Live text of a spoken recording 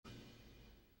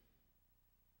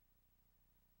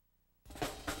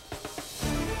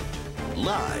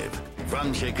Live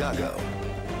from Chicago,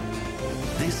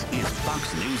 this is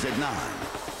Fox News at 9.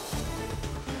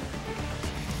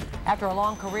 After a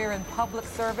long career in public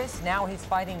service, now he's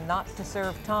fighting not to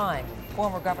serve time.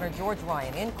 Former Governor George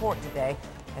Ryan in court today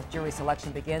as jury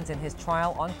selection begins in his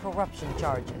trial on corruption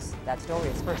charges. That story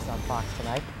is first on Fox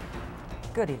tonight.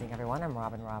 Good evening, everyone. I'm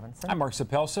Robin Robinson. I'm Mark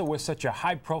Sapelsa. With such a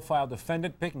high-profile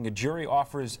defendant, picking a jury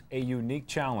offers a unique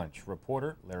challenge.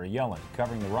 Reporter Larry Yellen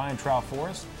covering the Ryan trial for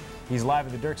us. He's live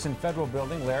at the Dirksen Federal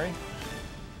Building. Larry?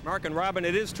 Mark and Robin,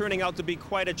 it is turning out to be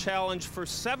quite a challenge. For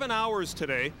 7 hours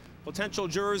today, potential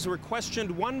jurors were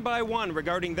questioned one by one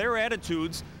regarding their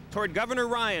attitudes toward Governor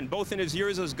Ryan, both in his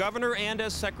years as governor and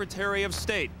as Secretary of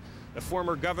State. The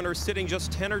former governor sitting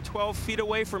just 10 or 12 feet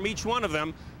away from each one of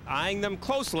them, eyeing them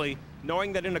closely,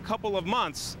 knowing that in a couple of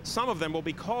months, some of them will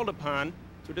be called upon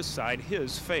to decide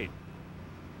his fate.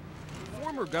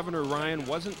 Former Governor Ryan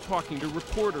wasn't talking to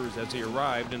reporters as he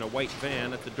arrived in a white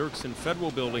van at the Dirksen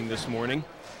Federal Building this morning.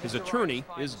 His attorney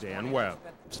is Dan Webb.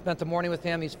 Spent the morning with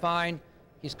him. He's fine.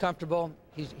 He's comfortable.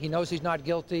 He knows he's not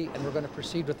guilty, and we're going to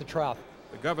proceed with the trial.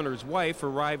 The governor's wife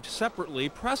arrived separately.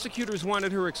 Prosecutors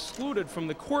wanted her excluded from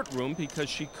the courtroom because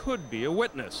she could be a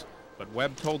witness. But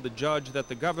Webb told the judge that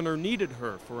the governor needed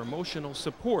her for emotional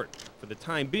support. For the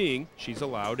time being, she's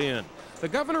allowed in. The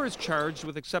governor is charged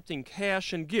with accepting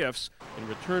cash and gifts in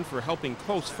return for helping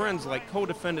close friends like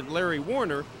co-defendant Larry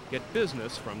Warner get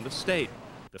business from the state.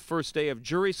 The first day of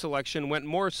jury selection went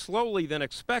more slowly than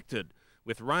expected,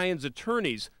 with Ryan's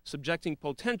attorneys subjecting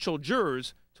potential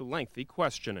jurors to lengthy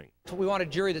questioning. We want a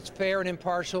jury that's fair and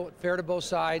impartial, fair to both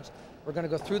sides. We're going to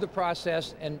go through the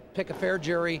process and pick a fair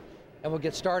jury, and we'll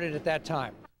get started at that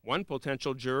time. One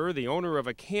potential juror, the owner of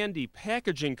a candy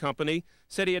packaging company,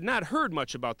 said he had not heard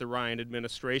much about the Ryan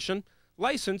administration.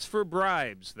 License for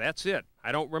bribes, that's it.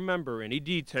 I don't remember any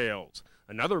details.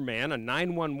 Another man, a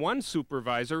 911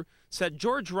 supervisor, said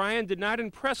George Ryan did not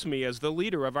impress me as the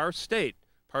leader of our state.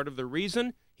 Part of the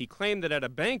reason? He claimed that at a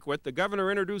banquet, the governor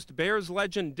introduced Bears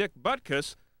legend Dick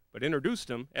Butkus, but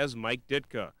introduced him as Mike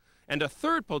Ditka. And a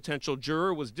third potential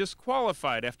juror was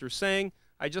disqualified after saying,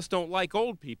 I just don't like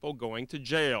old people going to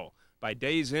jail. By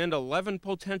day's end, 11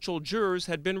 potential jurors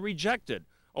had been rejected.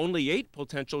 Only 8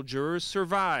 potential jurors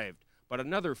survived, but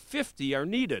another 50 are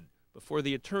needed before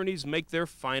the attorneys make their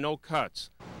final cuts.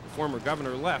 The former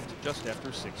governor left just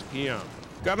after 6 p.m.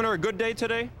 Governor, a good day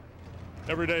today?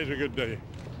 Every day is a good day.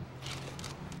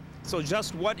 So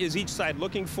just what is each side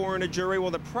looking for in a jury?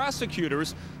 Well, the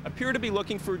prosecutors appear to be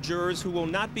looking for jurors who will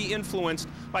not be influenced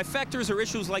by factors or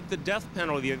issues like the death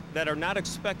penalty that are not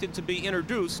expected to be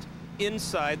introduced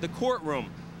inside the courtroom.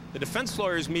 The defense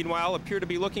lawyers, meanwhile, appear to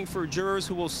be looking for jurors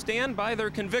who will stand by their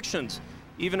convictions,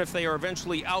 even if they are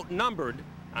eventually outnumbered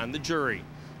on the jury.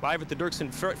 Live at the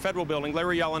Dirksen Federal Building,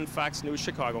 Larry Yellen, Fox News,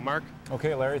 Chicago. Mark?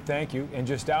 Okay, Larry, thank you. In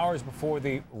just hours before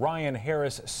the Ryan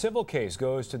Harris civil case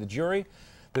goes to the jury,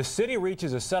 the city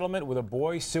reaches a settlement with a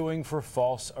boy suing for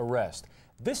false arrest.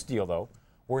 This deal, though,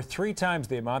 worth 3 times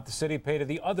the amount the city paid to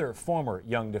the other former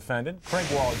young defendant. Craig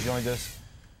Wall joined us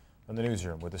in the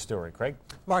newsroom with the story. Craig?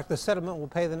 Mark, the settlement will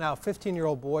pay the now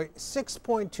 15-year-old boy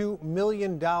 $6.2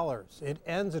 million. It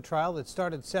ends a trial that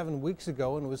started 7 weeks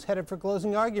ago and was headed for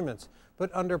closing arguments.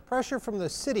 But under pressure from the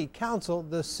city council,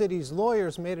 the city's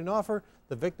lawyers made an offer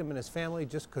the victim and his family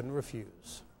just couldn't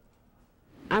refuse.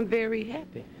 I'm very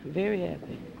happy, very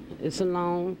happy. It's a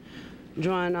long,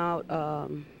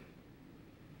 drawn-out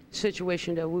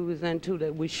situation that we was into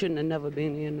that we shouldn't have never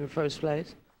been in the first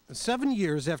place. 7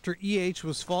 years after E.H.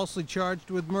 was falsely charged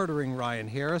with murdering Ryan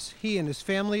Harris, he and his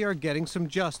family are getting some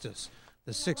justice.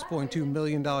 The $6.2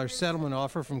 million settlement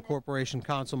offer from Corporation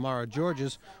Counsel Mara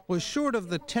Georges was short of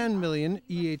the $10 million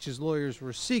E.H.'s lawyers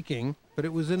were seeking, but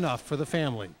it was enough for the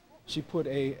family. She put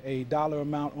a dollar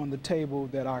amount on the table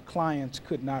that our clients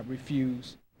could not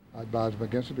refuse. I advise them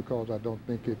against it because I don't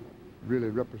think it really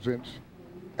represents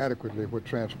adequately what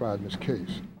transpired in this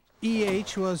case.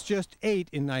 E.H. was just 8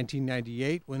 in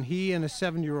 1998 when he and a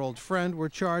 7-year-old friend were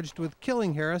charged with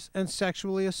killing Harris and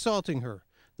sexually assaulting her.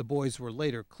 The boys were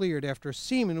later cleared after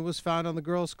semen was found on the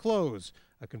girl's clothes.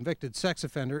 A convicted sex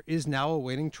offender is now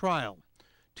awaiting trial.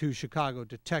 2 Chicago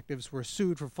detectives were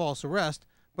sued for false arrest,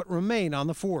 but remain on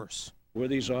the force. Were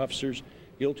these officers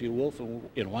guilty of willful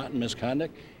and wanton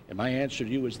misconduct? And my answer to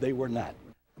you is they were not.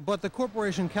 But the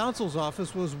Corporation Counsel's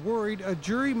office was worried a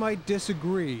jury might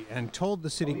disagree and told the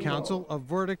City Council a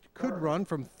verdict could run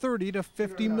from $30 to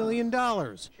 $50 million.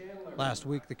 Last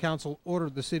week, the council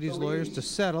ordered the city's lawyers to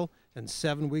settle, and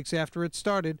 7 weeks after it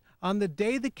started, on the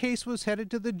day the case was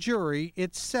headed to the jury,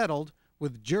 it settled,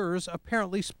 with jurors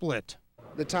apparently split.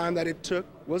 The time that it took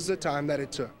was the time that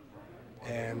it took.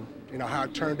 And you know how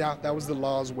it turned out, that was the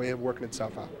law's way of working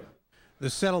itself out. The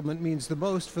settlement means the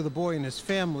most for the boy and his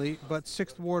family, but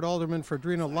 6th Ward Alderman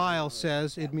Fredrina Lyle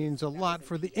says it means a lot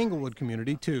for the Inglewood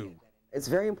community, too. It's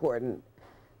very important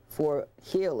for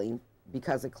healing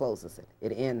because it closes it,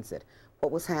 it ends it.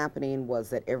 What was happening was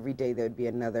that every day there would be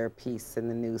another piece in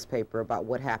the newspaper about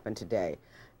what happened today,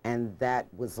 and that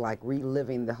was like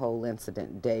reliving the whole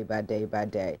incident day by day by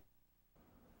day.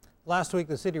 Last week,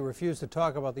 the city refused to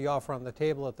talk about the offer on the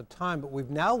table at the time, but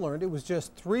we've now learned it was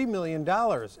just $3 million,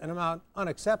 an amount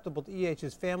unacceptable to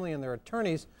EH's family and their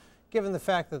attorneys, given the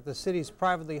fact that the city's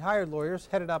privately hired lawyers,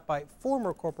 headed up by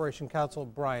former Corporation Counsel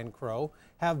Brian Crow,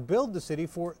 have billed the city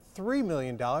for $3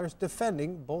 million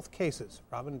defending both cases.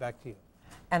 Robin, back to you.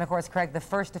 And of course, Craig, the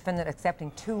first defendant accepting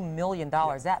 $2 million.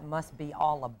 That must be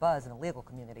all a buzz in the legal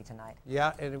community tonight.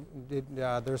 Yeah, and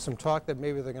there's some talk that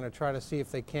maybe they're going to try to see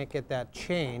if they can't get that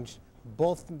changed.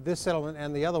 Both this settlement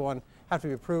and the other one have to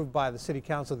be approved by the city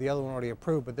council. The other one already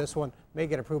approved, but this one may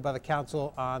get approved by the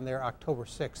council on their October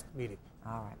 6th meeting.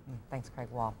 All right. Thanks, Craig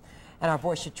Wall. And our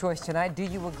voice of choice tonight, do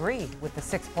you agree with the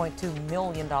 $6.2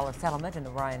 million settlement in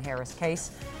the Ryan Harris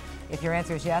case? If your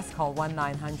answer is yes, call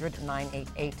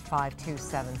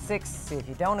 1-900-988-5276. If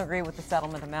you don't agree with the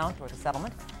settlement amount or the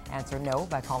settlement, answer no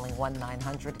by calling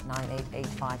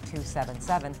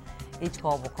 1-900-988-5277. Each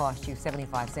call will cost you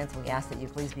 75 cents. We ask that you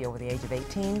please be over the age of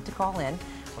 18 to call in.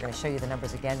 We're going to show you the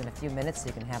numbers again in a few minutes so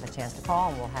you can have a chance to call,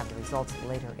 and we'll have the results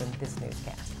later in this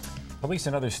newscast. Police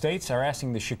in other states are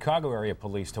asking the Chicago area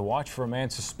police to watch for a man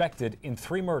suspected in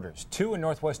 3 murders, 2 in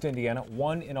Northwest Indiana,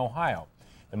 1 in Ohio.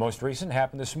 The most recent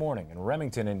happened this morning in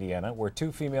Remington, Indiana, where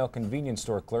 2 female convenience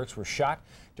store clerks were shot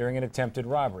during an attempted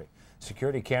robbery.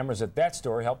 Security cameras at that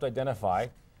store helped identify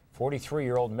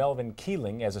 43-year-old Melvin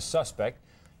Keeling as a suspect.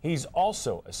 He's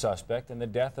also a suspect in the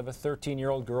death of a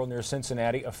 13-year-old girl near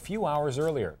Cincinnati a few hours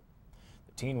earlier.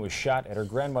 The teen was shot at her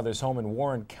grandmother's home in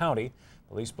Warren County.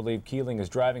 Police believe Keeling is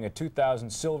driving a 2000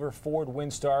 silver Ford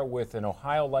Windstar with an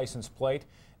Ohio license plate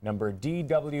number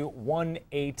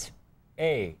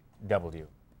DW18AW.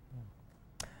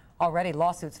 Already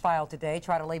lawsuits filed today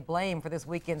try to lay blame for this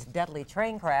weekend's deadly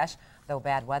train crash, though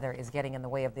bad weather is getting in the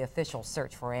way of the official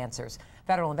search for answers.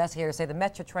 Federal investigators say the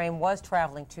Metro train was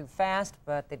traveling too fast,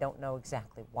 but they don't know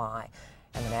exactly why.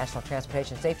 And the National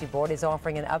Transportation Safety Board is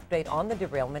offering an update on the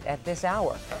derailment at this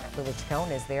hour. Lily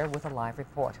Chacon is there with a live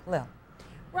report. Lil.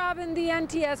 Robin, the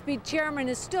NTSB chairman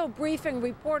is still briefing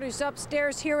reporters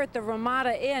upstairs here at the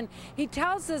Ramada Inn. He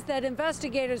tells us that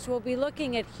investigators will be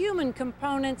looking at human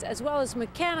components as well as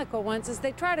mechanical ones as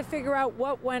they try to figure out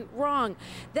what went wrong.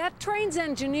 That train's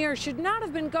engineer should not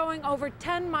have been going over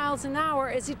 10 miles an hour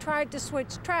as he tried to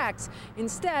switch tracks.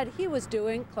 Instead, he was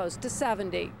doing close to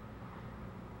 70.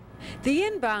 The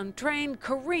inbound train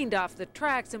careened off the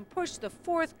tracks and pushed the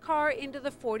 4th car into the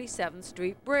 47th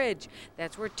Street Bridge.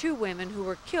 That's where 2 women who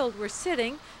were killed were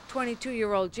sitting,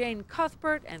 22-year-old Jane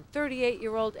Cuthbert and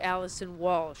 38-year-old Allison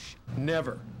Walsh.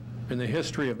 Never in the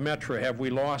history of Metro have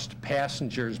we lost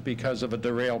passengers because of a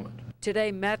derailment.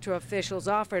 Today, Metro officials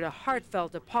offered a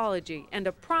heartfelt apology and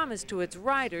a promise to its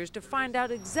riders to find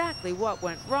out exactly what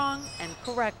went wrong and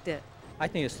correct it. I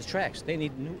think it's the tracks. They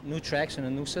need new tracks and a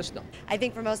new system. I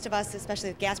think for most of us, especially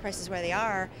with gas prices where they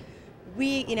are,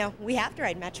 we have to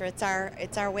ride Metro.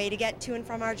 It's our way to get to and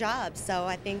from our jobs. So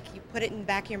I think you put it in the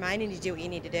back of your mind and you do what you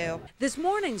need to do. This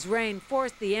morning's rain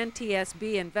forced the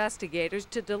NTSB investigators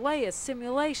to delay a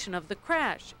simulation of the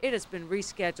crash. It has been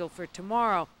rescheduled for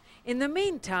tomorrow. In the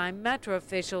meantime, Metro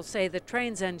officials say the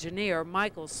train's engineer,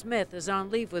 Michael Smith, is on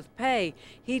leave with pay.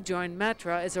 He joined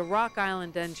Metro as a Rock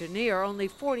Island engineer only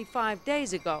 45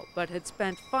 days ago, but had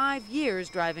spent 5 years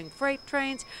driving freight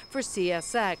trains for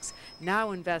CSX. Now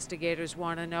investigators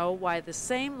want to know why the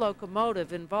same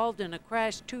locomotive involved in a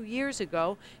crash 2 years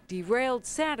ago derailed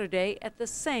Saturday at the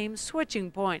same switching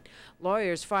point.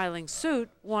 Lawyers filing suit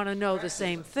want to know the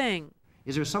same thing.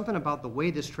 Is there something about the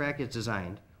way this track is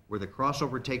designed, where the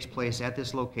crossover takes place at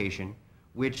this location,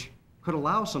 which could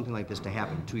allow something like this to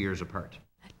happen 2 years apart?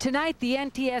 Tonight, the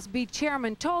NTSB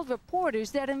chairman told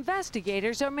reporters that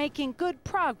investigators are making good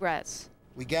progress.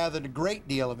 We gathered a great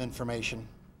deal of information,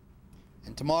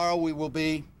 and tomorrow we will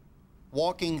be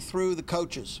walking through the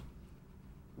coaches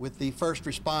with the first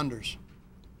responders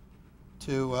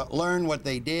to learn what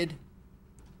they did,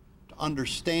 to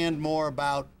understand more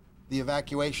about the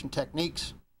evacuation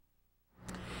techniques.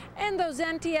 And those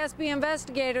NTSB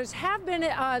investigators have been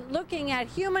looking at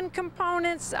human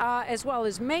components as well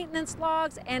as maintenance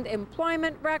logs and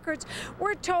employment records.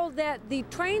 We're told that the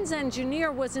train's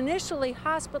engineer was initially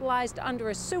hospitalized under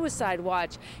a suicide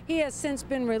watch. He has since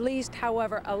been released.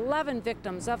 However, 11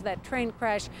 victims of that train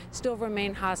crash still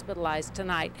remain hospitalized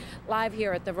tonight. Live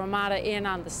here at the Ramada Inn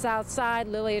on the south side,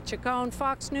 Lilia Chacon,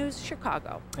 Fox News,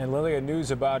 Chicago. And Lilia,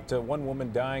 news about one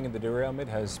woman dying in the derailment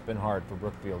has been hard for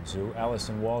Brookfield Zoo.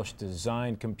 Allison Walsh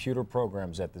designed computer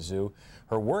programs at the zoo.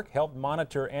 Her work helped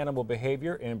monitor animal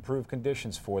behavior and improve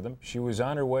conditions for them. She was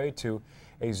on her way to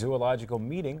a zoological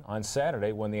meeting on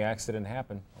Saturday when the accident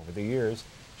happened. Over the years,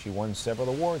 she won several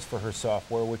awards for her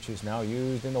software, which is now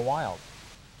used in the wild.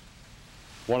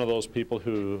 One of those people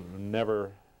who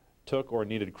never took or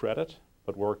needed credit,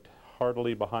 but worked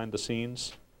heartily behind the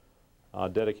scenes,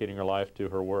 dedicating her life to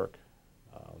her work.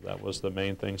 That was the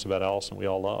main things about Allison we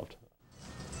all loved.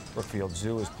 Brookfield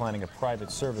Zoo is planning a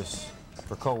private service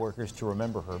for co-workers to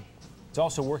remember her. It's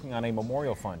also working on a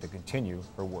memorial fund to continue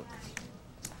her work.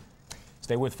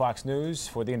 Stay with Fox News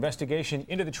for the investigation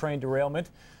into the train derailment.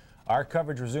 Our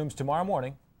coverage resumes tomorrow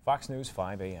morning, Fox News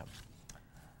 5 a.m.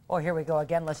 Well, here we go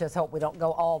again. Let's just hope we don't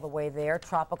go all the way there.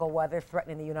 Tropical weather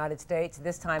threatening the United States.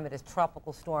 This time it is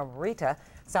Tropical Storm Rita.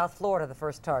 South Florida, the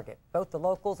first target. Both the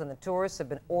locals and the tourists have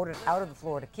been ordered out of the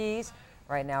Florida Keys.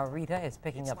 Right now, Rita is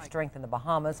picking up strength in the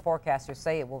Bahamas. Forecasters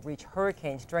say it will reach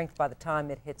hurricane strength by the time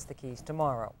it hits the Keys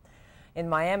tomorrow. In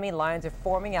Miami, lines are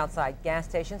forming outside gas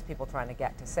stations, people trying to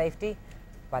get to safety.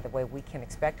 By the way, we can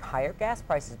expect higher gas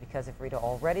prices because of Rita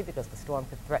already, because the storm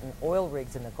could threaten oil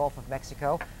rigs in the Gulf of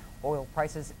Mexico. Oil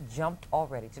prices jumped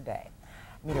already today.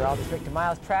 Meteorologist Rick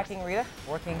DeMiles tracking Rita,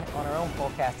 working on her own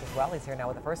forecast as well. He's here now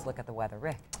with the first look at the weather.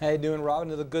 Rick. How you doing, Robin?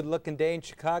 Another good-looking day in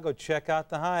Chicago. Check out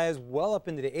the highs, well up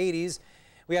into the 80s.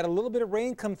 We had a little bit of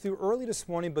rain come through early this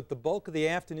morning, but the bulk of the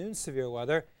afternoon severe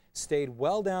weather stayed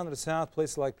well down to the south.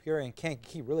 Places like Peoria and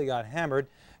Kankakee really got hammered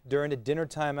during the dinner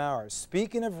time hours.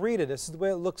 Speaking of Rita, this is the way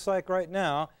it looks like right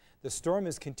now. The storm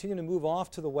is continuing to move off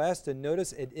to the west, and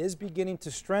notice it is beginning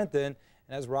to strengthen.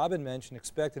 And as Robin mentioned,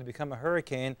 expected to become a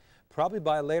hurricane probably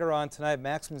by later on tonight.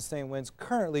 Maximum sustained winds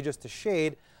currently just a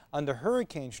shade under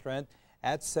hurricane strength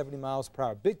at 70 miles per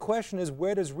hour. Big question is,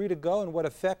 where does Rita go and what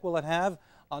effect will it have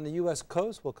on the U.S.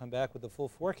 coast? We'll come back with the full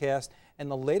forecast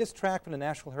and the latest track from the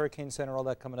National Hurricane Center. All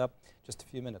that coming up just a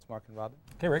few minutes. Mark and Robin.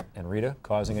 Okay, Rick. And Rita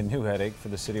causing a new headache for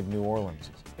the city of New Orleans,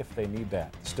 if they need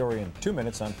that. The story in 2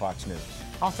 minutes on Fox News.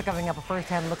 Also coming up, a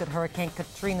first-hand look at Hurricane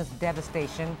Katrina's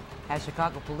devastation has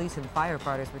Chicago police and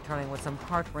firefighters returning with some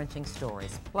heart-wrenching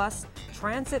stories. Plus,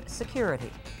 transit security.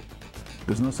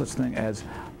 There's no such thing as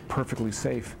perfectly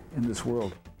safe in this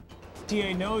world.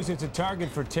 TA knows it's a target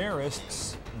for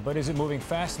terrorists, but is it moving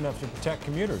fast enough to protect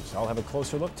commuters? I'll have a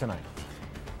closer look tonight.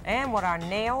 And what our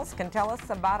nails can tell us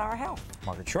about our health.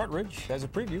 Margaret Shortridge has a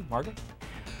preview. Margaret?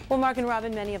 Well, Mark and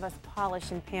Robin, many of us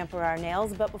polish and pamper our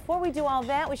nails, but before we do all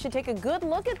that, we should take a good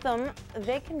look at them.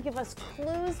 They can give us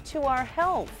clues to our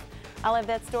health. I'll have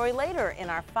that story later in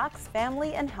our Fox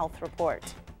Family and Health Report.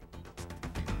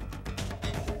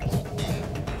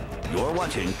 You're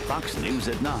watching Fox News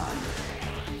at 9.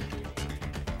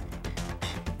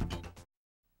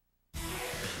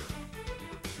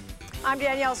 I'm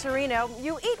Danielle Serino.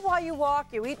 You eat while you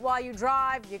walk, you eat while you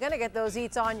drive, you're going to get those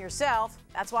eats on yourself.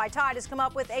 That's why Tide has come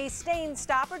up with a stain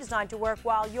stopper designed to work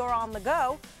while you're on the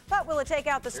go. But will it take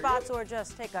out the spots or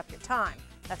just take up your time?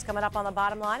 That's coming up on the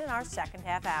bottom line in our second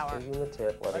half hour.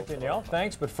 All right, Danielle,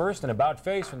 thanks. But first, an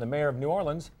about-face from the mayor of New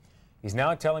Orleans. He's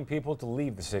now telling people to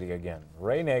leave the city again.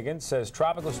 Ray Nagin says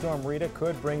Tropical Storm Rita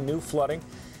could bring new flooding.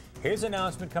 His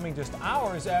announcement coming just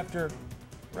hours after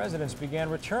residents began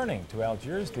returning to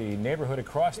Algiers, the neighborhood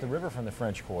across the river from the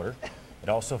French Quarter. It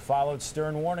also followed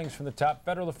stern warnings from the top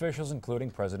federal officials,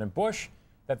 including President Bush,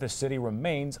 that the city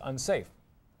remains unsafe.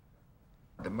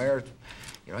 The mayor,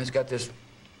 has got this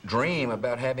dream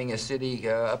about having a city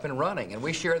up and running, and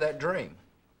we share that dream.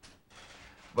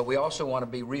 But we also want to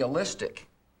be realistic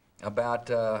about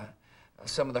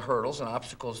some of the hurdles and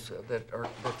obstacles that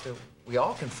we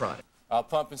all confront. Our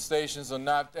pumping stations are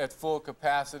not at full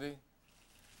capacity,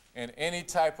 and any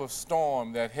type of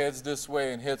storm that heads this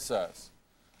way and hits us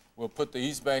will put the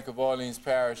East Bank of Orleans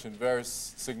Parish in very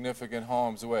significant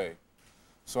harm's way.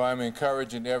 So I'm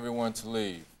encouraging everyone to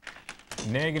leave.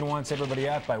 Nagin wants everybody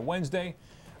out by Wednesday.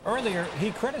 Earlier,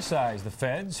 he criticized the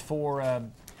feds for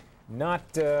not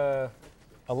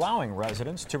allowing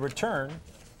residents to return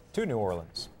to New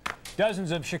Orleans.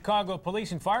 Dozens of Chicago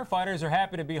police and firefighters are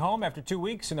happy to be home after 2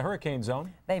 weeks in the hurricane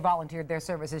zone. They volunteered their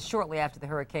services shortly after the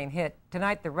hurricane hit.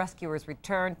 Tonight, the rescuers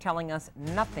returned, telling us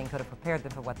nothing could have prepared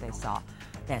them for what they saw.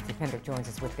 Nancy Pendrick joins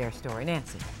us with their story.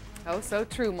 Nancy. Oh, so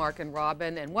true, Mark and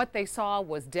Robin. And what they saw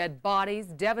was dead bodies,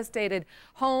 devastated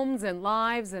homes and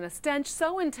lives, and a stench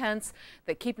so intense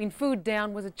that keeping food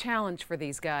down was a challenge for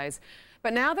these guys.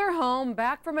 But now they're home,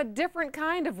 back from a different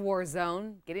kind of war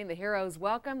zone, getting the heroes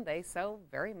welcome they so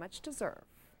very much deserve.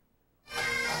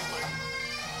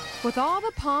 With all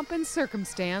the pomp and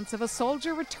circumstance of a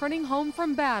soldier returning home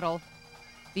from battle,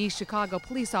 these Chicago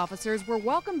police officers were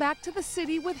welcomed back to the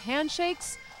city with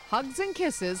handshakes, hugs and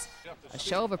kisses, a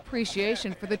show of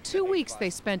appreciation for the 2 weeks they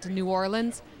spent in New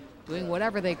Orleans, doing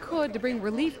whatever they could to bring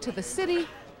relief to the city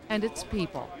and its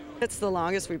people. It's the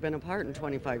longest we've been apart in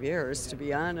 25 years, to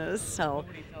be honest, so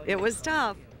it was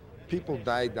tough. People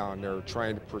died down there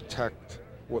trying to protect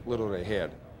what little they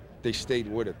had. They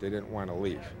stayed with it. They didn't want to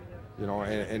leave. You know,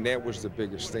 and that was the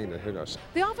biggest thing that hit us.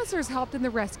 The officers helped in the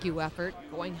rescue effort,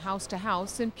 going house to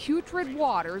house in putrid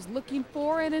waters looking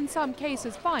for and in some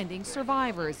cases finding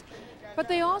survivors. But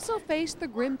they also faced the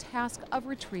grim task of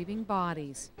retrieving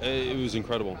bodies. It was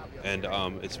incredible, and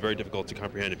it's very difficult to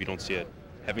comprehend if you don't see it.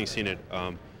 Having seen it,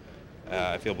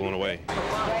 I feel blown away.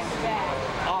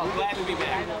 Oh, glad to be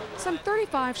back. Some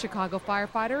 35 Chicago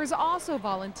firefighters also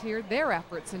volunteered their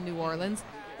efforts in New Orleans,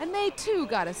 and they too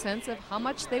got a sense of how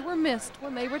much they were missed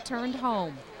when they returned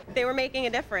home. They were making a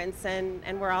difference,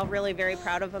 and we're all really very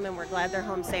proud of them, and we're glad they're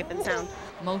home safe and sound.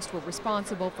 Most were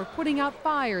responsible for putting out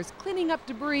fires, cleaning up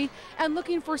debris, and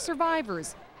looking for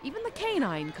survivors, even the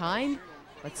canine kind.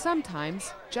 But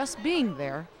sometimes just being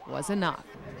there was enough.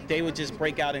 They would just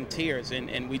break out in tears,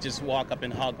 and we just walk up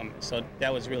and hug them. So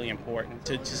that was really important,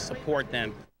 to just support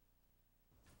them.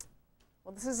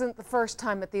 Well, this isn't the first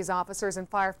time that these officers and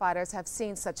firefighters have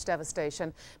seen such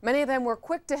devastation. Many of them were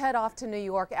quick to head off to New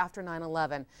York after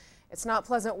 9/11. It's not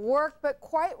pleasant work, but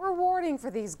quite rewarding for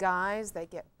these guys. They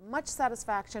get much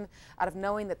satisfaction out of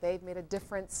knowing that they've made a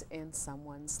difference in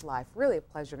someone's life. Really a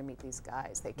pleasure to meet these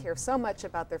guys. They care so much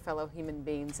about their fellow human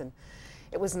beings, and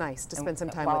it was nice to spend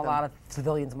some time with them. A lot of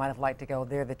civilians might have liked to go,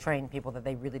 they're the trained people that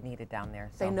they really needed down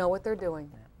there. So. They know what they're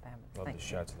doing. Love the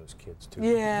shots of those kids, too.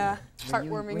 Yeah,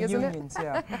 heartwarming, isn't it?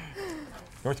 Yeah.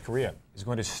 North Korea is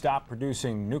going to stop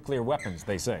producing nuclear weapons,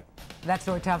 they say. That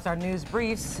story tops our news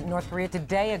briefs. North Korea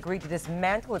today agreed to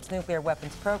dismantle its nuclear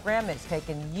weapons program. It's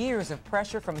taken years of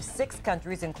pressure from 6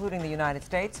 countries, including the United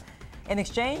States. In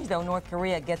exchange, though, North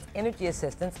Korea gets energy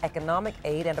assistance, economic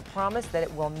aid, and a promise that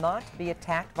it will not be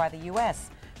attacked by the U.S.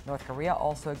 North Korea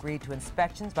also agreed to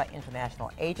inspections by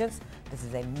international agents. This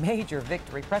is a major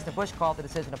victory. President Bush called the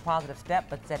decision a positive step,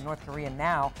 but said North Korea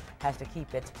now has to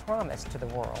keep its promise to the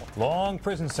world. Long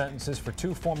prison sentences for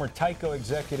 2 former Tyco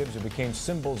executives who became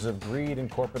symbols of greed in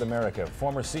corporate America.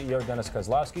 Former CEO Dennis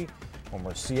Kozlowski, former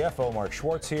CFO Mark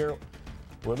Schwartz here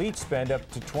will each spend up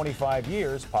to 25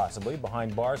 years, possibly,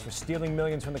 behind bars for stealing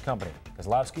millions from the company.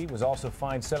 Kozlowski was also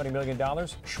fined $70 million.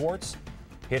 Schwartz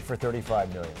hit for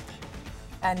 $35 million.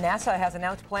 And NASA has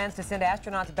announced plans to send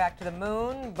astronauts back to the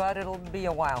moon, but it'll be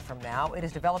a while from now. It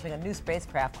is developing a new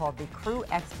spacecraft called the Crew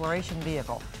Exploration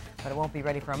Vehicle, but it won't be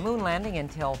ready for a moon landing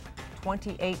until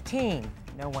 2018.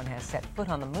 No one has set foot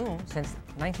on the moon since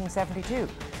 1972.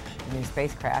 The new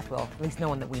spacecraft, well, at least no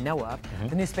one that we know of,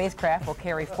 the new spacecraft will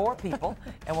carry 4 people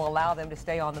and will allow them to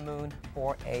stay on the moon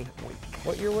for a week.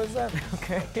 What year was that?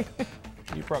 Okay.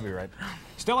 You're probably right.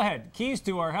 Still ahead, keys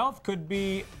to our health could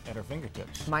be at our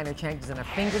fingertips. Minor changes in our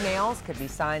fingernails could be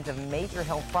signs of major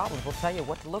health problems. We'll tell you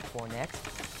what to look for next.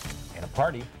 And a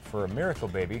party for a miracle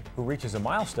baby who reaches a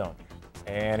milestone.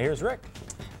 And here's Rick.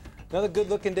 Another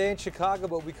good-looking day in Chicago,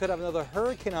 but we could have another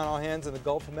hurricane on our hands in the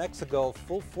Gulf of Mexico.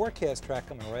 Full forecast track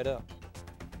coming right up.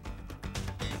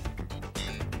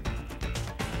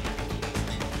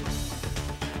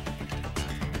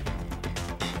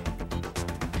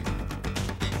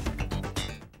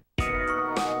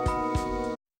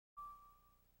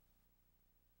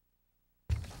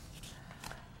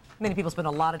 Many people spend a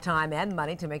lot of time and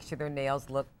money to make sure their nails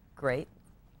look great.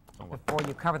 Before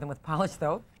you cover them with polish,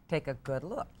 though, take a good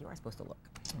look. You are supposed to look.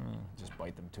 Just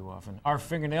bite them too often. Our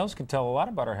fingernails can tell a lot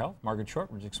about our health. Margaret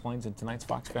Shortridge explains in tonight's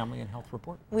Fox Family and Health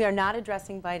Report. We are not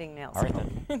addressing biting nails. All right,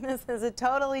 then. This is a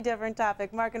totally different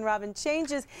topic. Mark and Robin,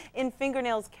 changes in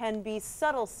fingernails can be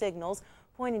subtle signals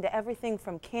pointing to everything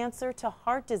from cancer to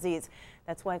heart disease.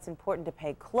 That's why it's important to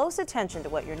pay close attention to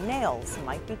what your nails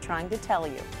might be trying to tell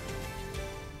you.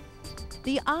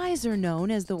 The eyes are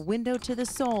known as the window to the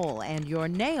soul, and your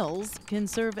nails can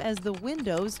serve as the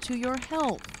windows to your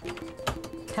health.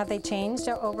 Have they changed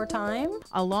over time?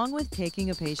 Along with taking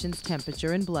a patient's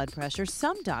temperature and blood pressure,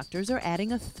 some doctors are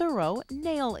adding a thorough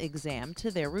nail exam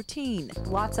to their routine.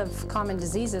 Lots of common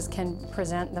diseases can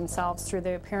present themselves through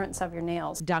the appearance of your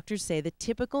nails. Doctors say the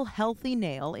typical healthy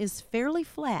nail is fairly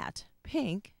flat,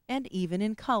 pink, and even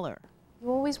in color. You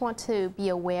always want to be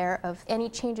aware of any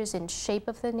changes in shape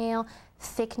of the nail,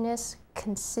 thickness,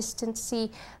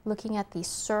 consistency, looking at the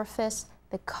surface,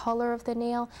 the color of the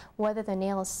nail, whether the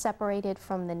nail is separated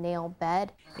from the nail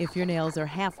bed. If your nails are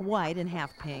half white and half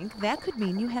pink, that could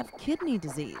mean you have kidney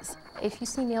disease. If you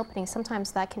see nail pitting,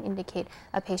 sometimes that can indicate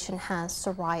a patient has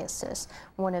psoriasis,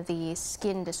 one of the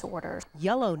skin disorders.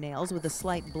 Yellow nails with a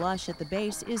slight blush at the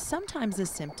base is sometimes a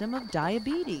symptom of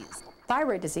diabetes.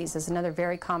 Thyroid disease is another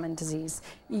very common disease.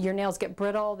 Your nails get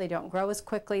brittle, they don't grow as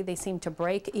quickly, they seem to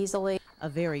break easily. A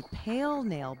very pale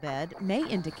nail bed may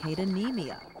indicate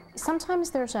anemia.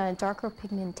 Sometimes there's a darker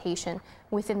pigmentation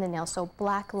within the nail, so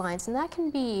black lines, and that can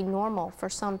be normal for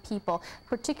some people,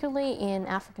 particularly in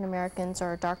African Americans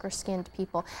or darker skinned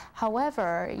people.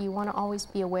 However, you want to always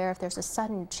be aware if there's a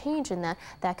sudden change in that,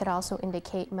 that could also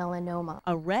indicate melanoma.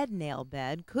 A red nail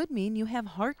bed could mean you have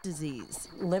heart disease.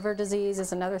 Liver disease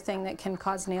is another thing that can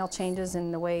cause nail changes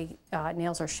in the way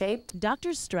nails are shaped.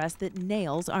 Doctors stress that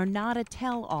nails are not a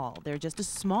tell-all. They're just a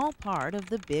small part of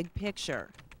the big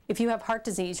picture. If you have heart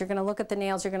disease, you're going to look at the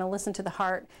nails, you're going to listen to the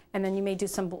heart, and then you may do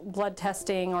some blood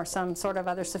testing or some sort of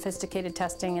other sophisticated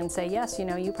testing and say, yes, you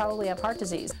know, you probably have heart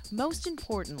disease. Most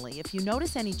importantly, if you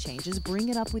notice any changes, bring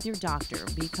it up with your doctor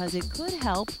because it could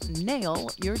help nail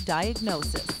your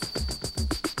diagnosis.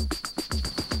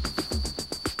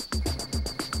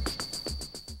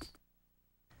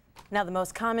 Now, the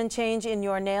most common change in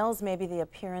your nails may be the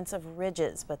appearance of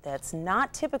ridges, but that's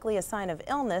not typically a sign of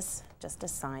illness, just a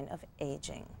sign of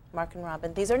aging. Mark and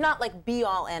Robin, these are not like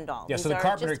be-all, end-all. Yeah, these so the are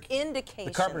carpenter, just indications.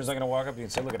 The carpenter's not going to walk up to you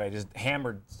and say, look, I just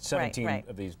hammered 17 right.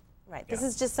 of these. Right. Yeah. This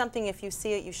is just something, if you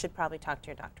see it, you should probably talk to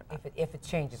your doctor about it. If it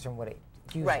changes from what it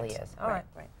usually Right. is. All right.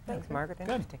 Right. Thanks, Margaret.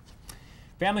 Interesting.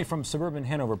 Family from suburban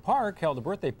Hanover Park held a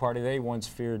birthday party they once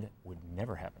feared would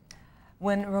never happen.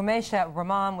 When Rumesha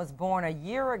Rahman was born a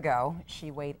year ago,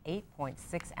 she weighed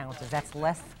 8.6 ounces. That's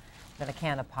less than a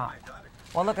can of pop.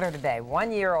 Well, look at her today.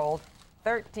 1 year old,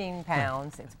 13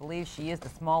 pounds. It's believed she is the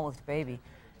smallest baby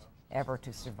ever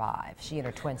to survive. She and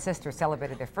her twin sister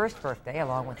celebrated their first birthday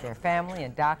along with their family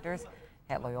and doctors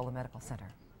at Loyola Medical Center.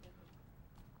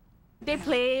 They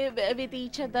play with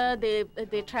each other.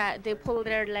 They pull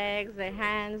their legs, their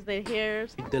hands, their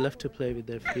hairs. They love to play with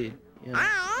their feet, you know,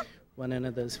 one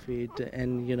another's feet,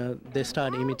 and you know they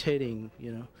start imitating,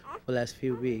 you know, for the last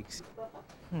few weeks.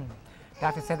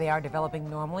 Doctors say they are developing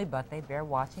normally, but they bear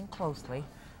watching closely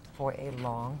for a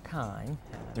long time.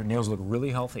 Their nails look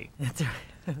really healthy. That's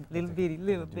right.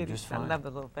 Little bitty. Just I fine. love the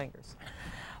little fingers.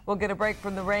 We'll get a break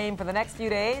from the rain for the next few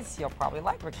days. You'll probably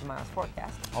like Rick DeMaio's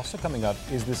forecast. Also coming up,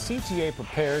 is the CTA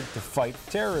prepared to fight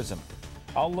terrorism?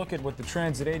 I'll look at what the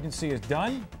transit agency has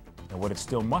done and what it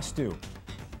still must do.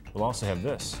 We'll also have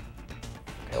this.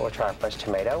 Okay, we'll try a fresh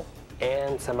tomato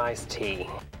and some iced tea.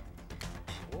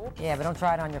 Yeah, but don't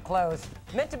try it on your clothes.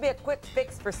 Meant to be a quick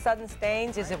fix for sudden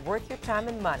stains. Is it worth your time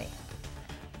and money?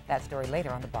 That story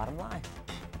later on The Bottom Line.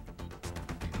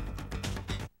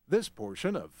 This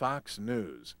portion of Fox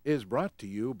News is brought to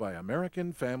you by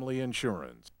American Family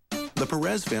Insurance. The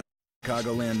Perez family,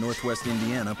 Chicagoland, Northwest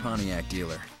Indiana Pontiac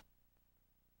dealer.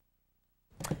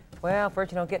 Well,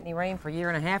 first you don't get any rain for a year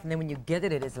and a half, and then when you get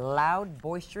it, it is loud,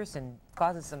 boisterous, and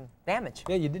causes some damage.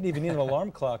 Yeah, you didn't even need an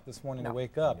alarm clock this morning to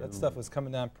wake up. That stuff was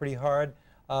coming down pretty hard.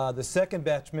 The second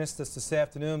batch missed us this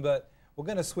afternoon, but we're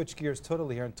going to switch gears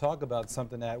totally here and talk about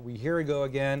something that here we go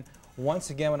again, once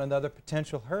again with another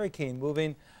potential hurricane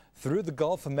moving through the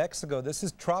Gulf of Mexico. This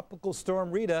is Tropical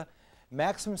Storm Rita.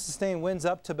 Maximum sustained winds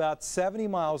up to about 70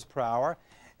 miles per hour,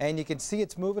 and you can see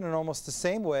it's moving in almost the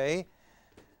same way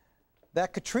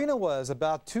that Katrina was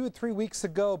about 2 or 3 weeks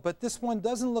ago, but this one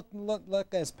doesn't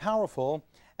look as powerful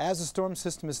as the storm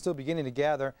system is still beginning to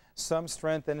gather some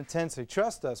strength and intensity.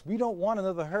 Trust us, we don't want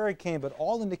another hurricane, but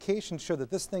all indications show that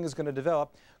this thing is going to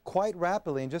develop quite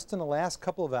rapidly. And just in the last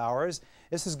couple of hours,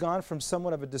 this has gone from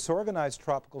somewhat of a disorganized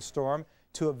tropical storm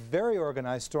to a very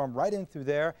organized storm right in through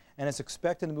there, and it's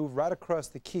expected to move right across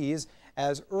the Keys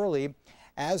as early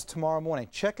as tomorrow morning.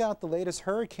 Check out the latest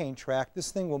hurricane track.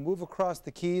 This thing will move across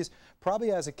the Keys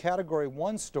probably as a Category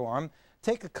 1 storm,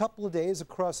 take a couple of days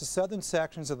across the southern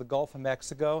sections of the Gulf of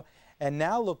Mexico, and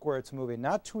now look where it's moving,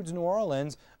 not towards New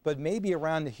Orleans, but maybe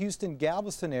around the Houston,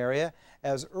 Galveston area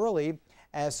as early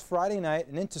as Friday night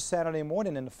and into Saturday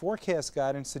morning. And the forecast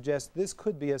guidance suggests this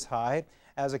could be as high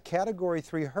as a Category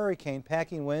 3 hurricane,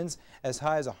 packing winds as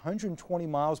high as 120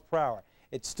 miles per hour.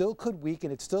 It still could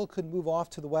weaken, it still could move off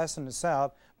to the west and the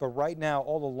south, but right now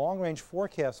all the long-range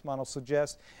forecast models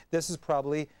suggest this is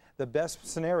probably the best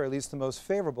scenario, at least the most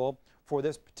favorable for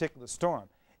this particular storm.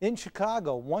 In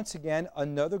Chicago, once again,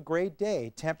 another great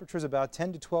day. Temperatures about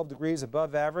 10 to 12 degrees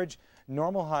above average.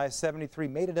 Normal high 73,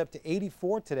 made it up to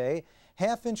 84 today.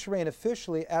 Half-inch rain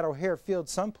officially at O'Hare Field,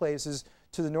 some places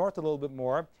to the north a little bit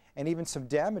more, and even some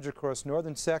damage across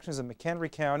northern sections of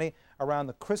McHenry County around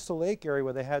the Crystal Lake area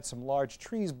where they had some large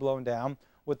trees blown down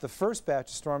with the first batch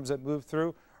of storms that moved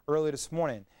through early this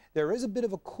morning. There is a bit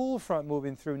of a cool front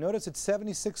moving through. Notice it's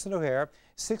 76 in O'Hare,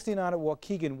 69 at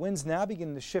Waukegan. Winds now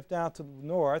beginning to shift out to the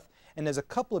north, and there's a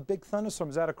couple of big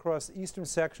thunderstorms out across the eastern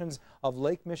sections of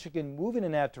Lake Michigan moving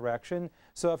in that direction.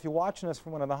 So if you're watching us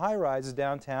from one of the high rises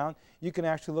downtown, you can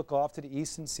actually look off to the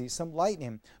east and see some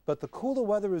lightning. But the cooler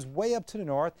weather is way up to the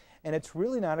north, and it's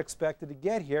really not expected to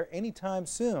get here anytime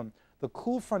soon. The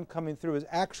cool front coming through is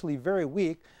actually very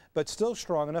weak, but still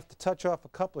strong enough to touch off a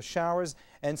couple of showers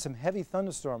and some heavy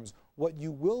thunderstorms. What you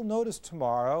will notice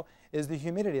tomorrow is the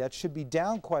humidity. That should be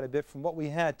down quite a bit from what we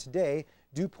had today.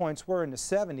 Dew points were in the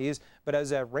 70s, but as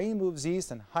that rain moves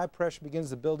east and high pressure begins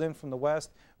to build in from the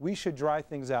west, we should dry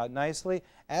things out nicely,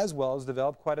 as well as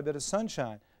develop quite a bit of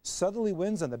sunshine. Southerly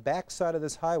winds on the backside of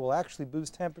this high will actually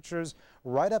boost temperatures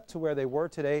right up to where they were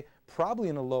today, probably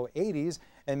in the low 80s,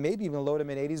 and maybe even low to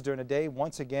mid 80s during the day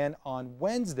once again on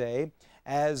Wednesday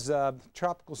as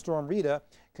Tropical Storm Rita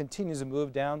continues to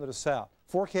move down to the south.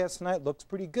 Forecast tonight looks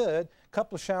pretty good. A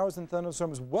couple of showers and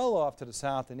thunderstorms well off to the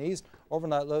south and east.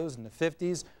 Overnight lows in the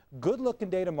 50s. Good looking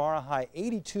day tomorrow, high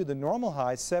 82, the normal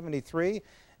high 73.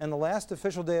 And the last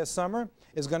official day of summer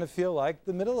is going to feel like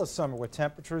the middle of summer with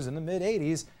temperatures in the mid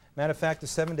 80s. Matter of fact, the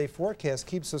 7-day forecast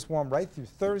keeps us warm right through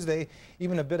Thursday.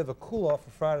 Even a bit of a cool off for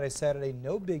Friday, Saturday.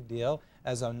 No big deal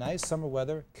as our nice summer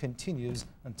weather continues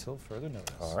until further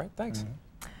notice. All right, thanks.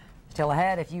 Still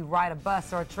ahead, if you ride a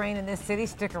bus or a train in this city,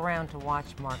 stick around to watch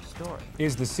Mark's story.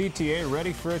 Is the CTA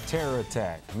ready for a terror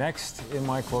attack? Next in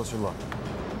my Closer Look.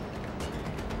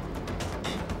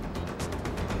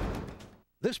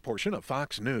 This portion of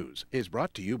Fox News is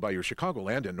brought to you by your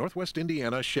Chicagoland and Northwest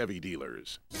Indiana Chevy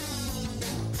dealers.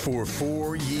 For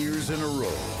 4 years in a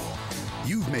row,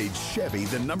 you've made Chevy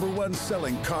the #1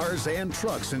 selling cars and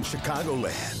trucks in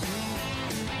Chicagoland.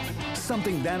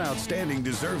 Something that outstanding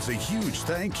deserves a huge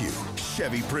thank you.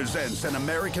 Chevy presents an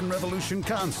American Revolution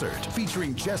concert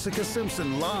featuring Jessica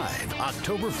Simpson live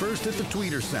October 1st at the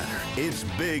Tweeter Center. It's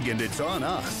big and it's on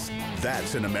us.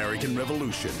 That's an American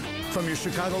Revolution. From your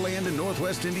Chicagoland and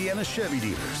Northwest Indiana Chevy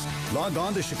dealers. Log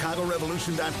on to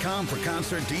chicagorevolution.com for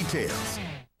concert details.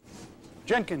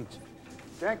 Jenkins,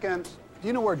 do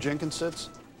you know where Jenkins sits?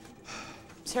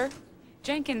 Sir,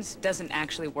 Jenkins doesn't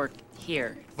actually work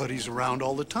here. But he's around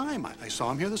all the time. I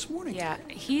saw him here this morning. Yeah,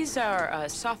 he's our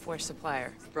software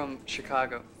supplier. From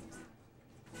Chicago.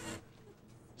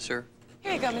 Sir?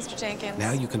 Here you go, Mr. Jenkins.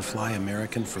 Now you can fly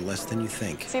American for less than you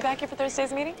think. See you back here for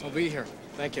Thursday's meeting? I'll be here.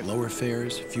 Thank you. Lower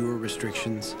fares, fewer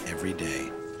restrictions every day.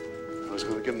 I was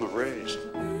going to give him a raise.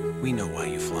 We know why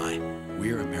you fly.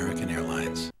 We're American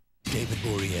Airlines. David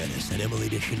Boreanaz and Emily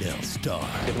Deschanel star.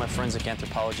 Give my forensic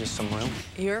anthropologist some room.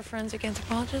 You're a forensic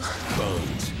anthropologist?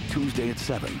 Bones, Tuesday at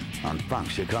 7 on Fox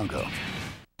Chicago.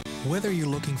 Whether you're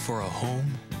looking for a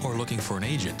home or looking for an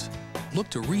agent, look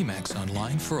to RE/MAX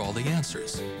online for all the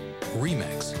answers.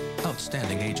 RE/MAX,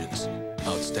 outstanding agents,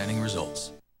 outstanding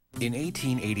results. In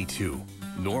 1882,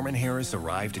 Norman Harris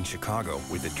arrived in Chicago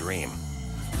with a dream.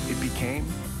 It became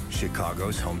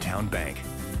Chicago's hometown bank.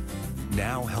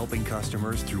 Now helping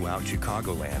customers throughout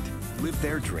Chicagoland live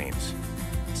their dreams,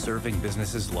 serving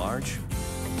businesses large,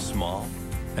 small,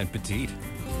 and petite,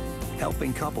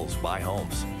 helping couples buy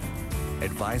homes,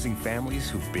 advising families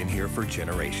who've been here for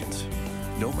generations.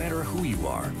 No matter who you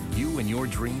are, you and your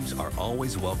dreams are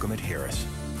always welcome at Harris.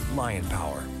 Lion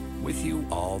Power, with you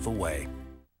all the way.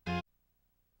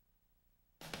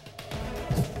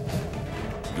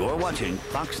 You're watching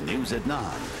Fox News at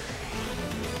 9.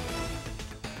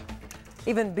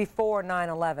 Even before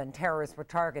 9/11, terrorists were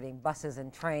targeting buses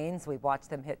and trains. We've watched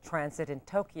them hit transit in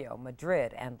Tokyo,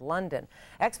 Madrid, and London.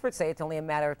 Experts say it's only a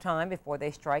matter of time before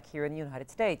they strike here in the United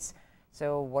States.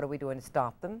 So what are we doing to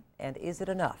stop them? And is it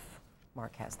enough?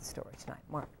 Mark has the story tonight.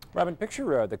 Mark. Robin,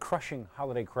 picture the crushing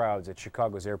holiday crowds at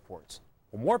Chicago's airports.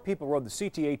 Well, more people rode the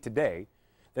CTA today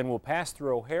than will pass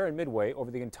through O'Hare and Midway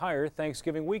over the entire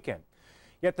Thanksgiving weekend.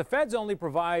 Yet the feds only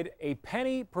provide a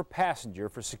penny per passenger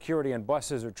for security on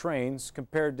buses or trains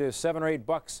compared to $7 or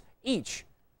 $8 each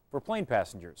for plane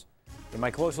passengers. In my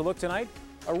closer look tonight,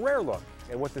 a rare look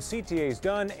at what the CTA's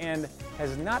done and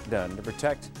has not done to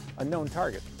protect a known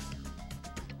target.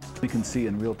 We can see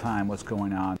in real time what's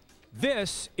going on.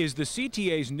 This is the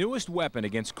CTA's newest weapon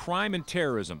against crime and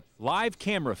terrorism. Live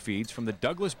camera feeds from the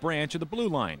Douglas branch of the Blue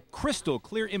Line. Crystal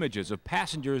clear images of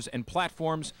passengers and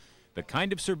platforms, the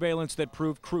kind of surveillance that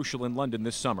proved crucial in London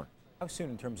this summer. How soon,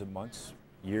 in terms of months,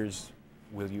 years,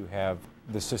 will you have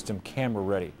the system camera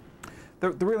ready?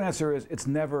 The real answer is it's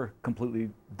never completely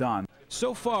done.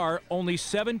 So far, only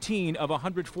 17 of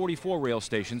 144 rail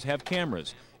stations have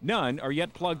cameras. None are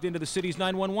yet plugged into the city's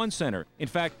 911 center. In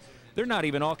fact, they're not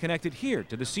even all connected here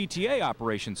to the CTA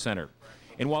Operations Center.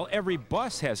 And while every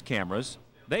bus has cameras,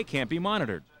 they can't be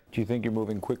monitored. Do you think you're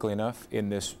moving quickly enough in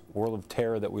this world of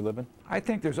terror that we live in? I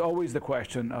think there's always the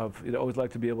question of, you'd always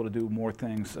like to be able to do more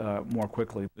things more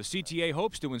quickly. The CTA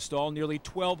hopes to install nearly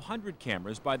 1,200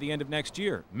 cameras by the end of next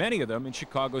year, many of them in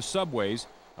Chicago's subways,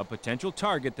 a potential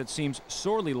target that seems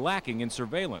sorely lacking in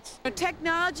surveillance.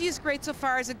 Technology is great so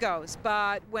far as it goes,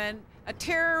 but when a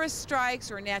terrorist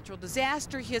strikes or a natural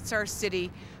disaster hits our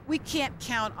city, we can't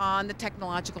count on the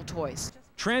technological toys.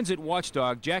 Transit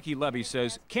watchdog Jackie Levy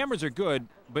says cameras are good,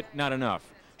 but not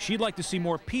enough. She'd like to see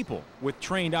more people with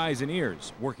trained eyes and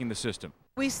ears working the system.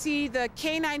 We see the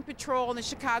K-9 patrol and the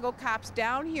Chicago cops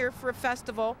down here for a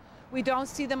festival. We don't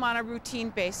see them on a routine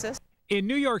basis. In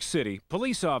New York City,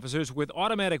 police officers with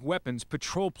automatic weapons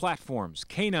patrol platforms.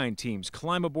 K-9 teams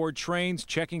climb aboard trains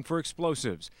checking for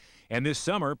explosives. And this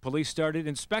summer, police started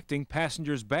inspecting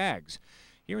passengers' bags.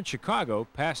 Here in Chicago,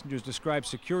 passengers describe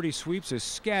security sweeps as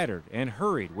scattered and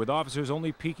hurried, with officers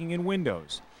only peeking in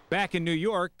windows. Back in New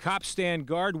York, cops stand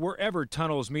guard wherever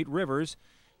tunnels meet rivers.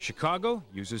 Chicago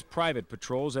uses private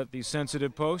patrols at these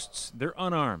sensitive posts. They're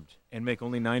unarmed and make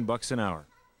only $9 an hour.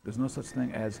 There's no such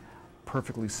thing as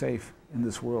perfectly safe in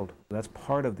this world. That's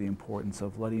part of the importance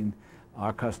of letting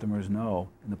our customers know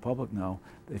and the public know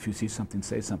that if you see something,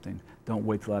 say something. Don't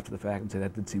wait till after the fact and say,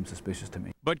 that did seem suspicious to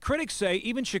me. But critics say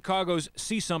even Chicago's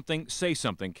See Something, Say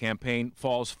Something campaign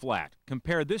falls flat.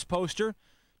 Compare this poster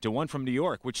to one from New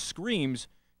York, which screams,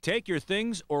 "Take your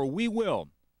things or we will."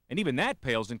 And even that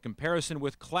pales in comparison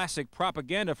with classic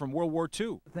propaganda from World War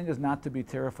II. The thing is not to be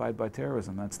terrified by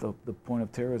terrorism. That's the point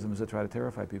of terrorism, is to try to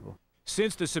terrify people.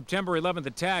 Since the September 11th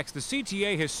attacks, the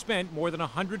CTA has spent more than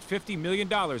 $150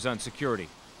 million on security.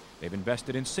 They've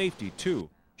invested in safety, too.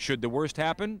 Should the worst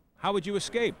happen, how would you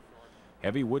escape?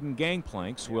 Heavy wooden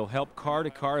gangplanks will help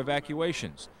car-to-car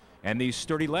evacuations. And these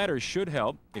sturdy ladders should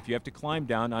help if you have to climb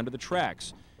down onto the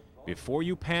tracks. Before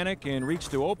you panic and reach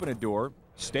to open a door,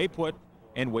 stay put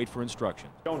and wait for instruction.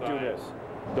 Don't do this.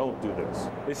 Don't do this.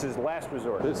 This is last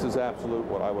resort. This is absolute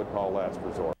what I would call last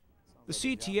resort. The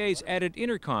CTA's added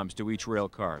intercoms to each rail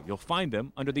car. You'll find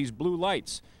them under these blue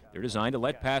lights. They're designed to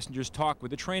let passengers talk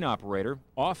with the train operator,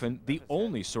 often the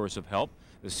only source of help.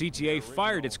 The CTA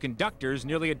fired its conductors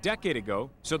nearly a decade ago,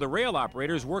 so the rail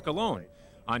operators work alone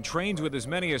on trains with as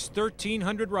many as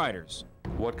 1,300 riders.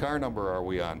 What car number are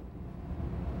we on?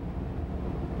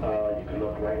 You can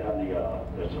look right on the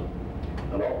this one.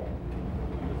 Hello?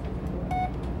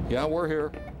 Yeah, we're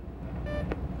here.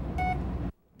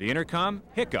 The intercom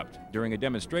hiccuped during a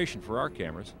demonstration for our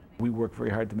cameras. We work very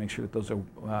hard to make sure that those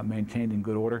are maintained in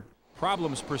good order.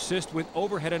 Problems persist with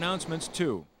overhead announcements,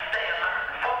 too.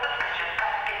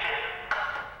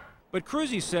 But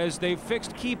Cruzy says they've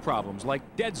fixed key problems like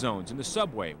dead zones in the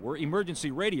subway where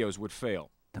emergency radios would fail.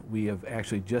 We have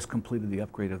actually just completed the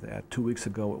upgrade of that. 2 weeks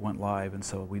ago it went live, and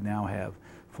so we now have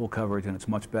full coverage, and it's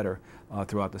much better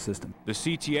throughout the system. The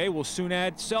CTA will soon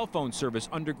add cell phone service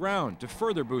underground to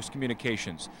further boost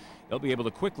communications. They'll be able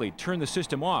to quickly turn the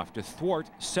system off to thwart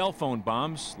cell phone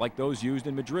bombs like those used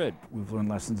in Madrid. We've learned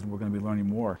lessons, and we're going to be learning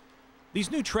more.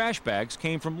 These new trash bags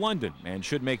came from London and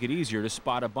should make it easier to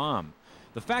spot a bomb.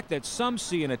 The fact that some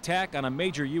see an attack on a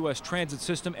major U.S. transit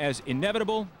system as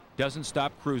inevitable doesn't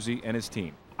stop Cruzy and his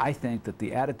team. I think that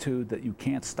the attitude that you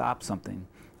can't stop something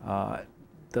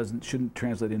shouldn't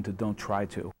translate into don't try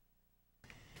to.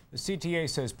 The CTA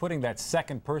says putting that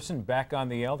second person back on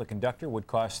the L, the conductor, would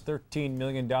cost $13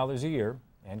 million a year,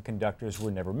 and conductors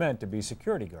were never meant to be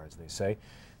security guards, they say.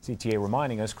 CTA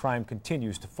reminding us crime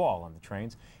continues to fall on the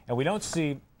trains, and we don't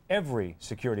see every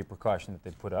security precaution that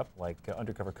they put up, like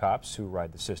undercover cops who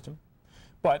ride the system.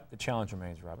 But the challenge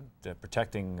remains, Robin.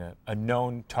 Protecting a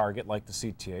known target like the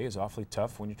CTA is awfully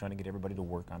tough when you're trying to get everybody to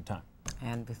work on time.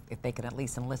 And if they could at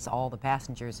least enlist all the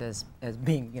passengers as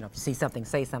being, you know, see something,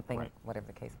 say something, right, whatever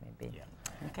the case may be. Yeah.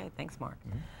 Okay, thanks, Mark.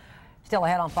 Still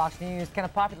ahead on Fox News, can a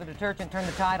popular detergent turn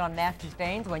the tide on nasty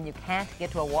stains when you can't get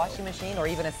to a washing machine or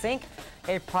even a sink?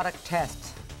 A product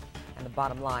test and the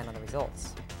bottom line on the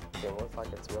results. It looks like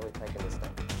it's really taking the stain.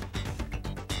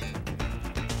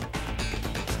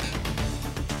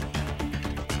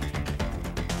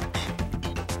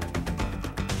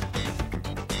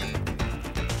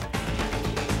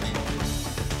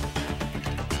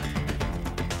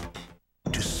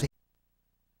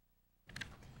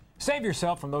 Save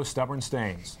yourself from those stubborn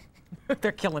stains.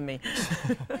 They're killing me.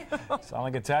 Sound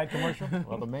like a Tide commercial?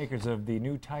 Well, the makers of the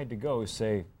new Tide to Go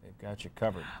say they've got you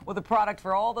covered. Well, the product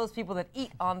for all those people that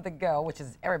eat on the go, which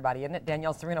is everybody, isn't it?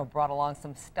 Danielle Serino brought along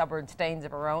some stubborn stains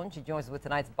of her own. She joins us with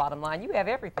tonight's bottom line. You have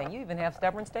everything. You even have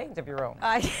stubborn stains of your own.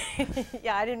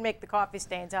 Yeah, I didn't make the coffee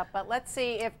stains up, but let's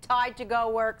see if Tide to Go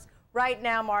works right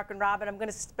now, Mark and Robin. I'm going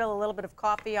to spill a little bit of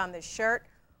coffee on this shirt.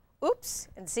 Oops,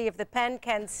 and see if the pen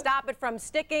can stop it from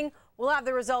sticking. We'll have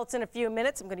the results in a few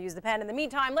minutes. I'm going to use the pen. In the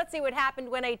meantime, let's see what happened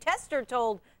when a tester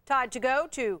told Tide to go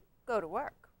to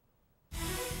work.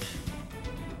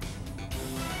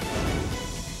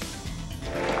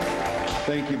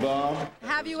 Thank you, Bob.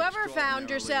 Have you ever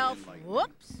found yourself,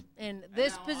 whoops, in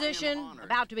this position,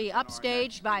 about to be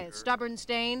upstaged by a stubborn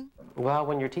stain? Well,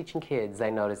 when you're teaching kids, they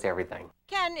notice everything.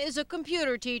 Ken is a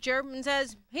computer teacher and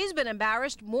says he's been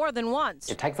embarrassed more than once.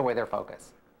 It takes away their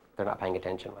focus. They're not paying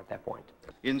attention at that point.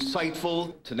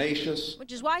 Insightful, tenacious.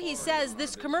 Which is why he says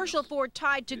this commercial for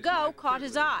Tide to Go caught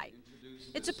his eye.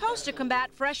 It's supposed to combat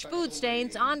fresh food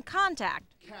stains on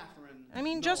contact. I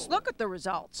mean, just look at the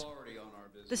results.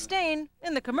 The stain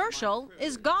in the commercial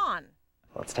is gone.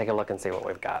 Let's take a look and see what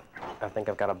we've got. I think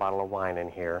I've got a bottle of wine in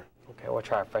here. Okay, we'll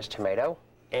try a fresh tomato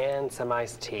and some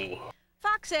iced tea.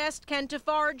 Fox asked Ken to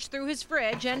forage through his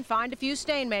fridge and find a few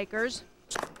stain makers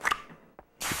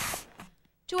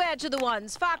to add to the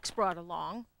ones Fox brought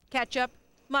along: ketchup,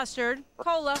 mustard,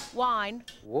 cola, wine,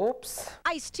 whoops,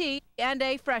 iced tea, and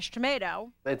a fresh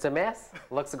tomato. It's a mess.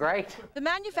 Looks great. The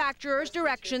manufacturer's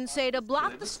directions say to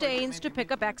block the stains to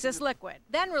pick up excess liquid,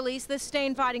 then release this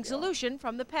stain-fighting solution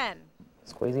from the pen.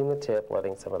 Squeezing the tip,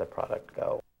 letting some of the product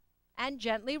go. And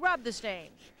gently rub the stain.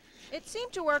 It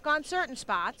seemed to work on certain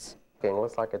spots. It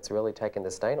looks like it's really taking the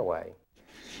stain away.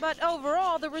 But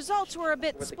overall, the results were a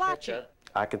bit splotchy.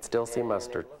 I can still see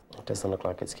mustard. It doesn't look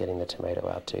like it's getting the tomato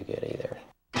out too good either.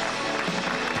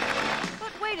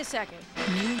 But wait a second.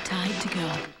 New Tide to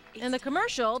Go. In the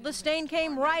commercial, the stain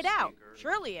came right out.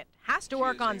 Surely it has to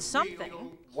work on something.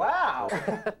 Wow.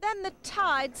 Then the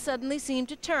tide suddenly seemed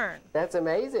to turn. That's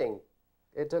amazing.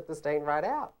 It took the stain right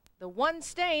out. The one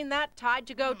stain that Tide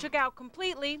to Go took out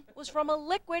completely was from a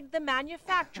liquid the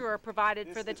manufacturer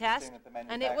provided for the test,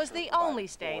 and it was the only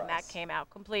stain that came out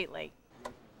completely.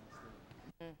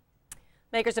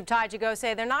 Makers of Tide to Go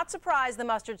say they're not surprised the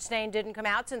mustard stain didn't come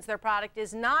out, since their product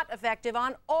is not effective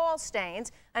on all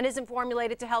stains and isn't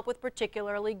formulated to help with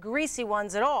particularly greasy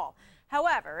ones at all.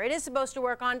 However, it is supposed to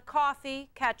work on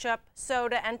coffee, ketchup,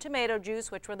 soda, and tomato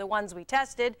juice, which were the ones we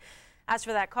tested. As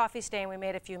for that coffee stain we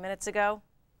made a few minutes ago,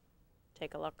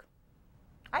 take a look.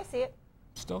 I see it.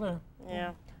 Still there.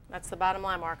 Yeah, that's the bottom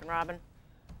line, Mark and Robin.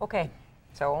 Okay,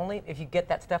 so only if you get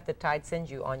that stuff that Tide sends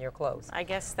you on your clothes. I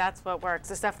guess that's what works.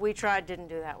 The stuff we tried didn't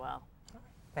do that well.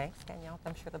 Thanks, Danielle.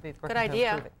 I'm sure they'll be working Good to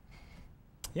idea. improve it.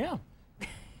 Yeah.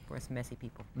 For us messy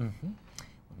people. Mm-hmm.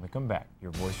 When we come back,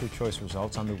 your Voice Your Choice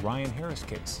results on the Ryan Harris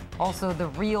case. Also, the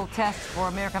real test for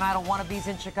American Idol wannabes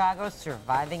in Chicago,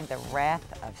 surviving the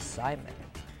wrath of Simon.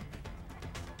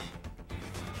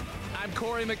 I'm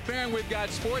Corey McFerrin. We've got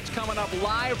sports coming up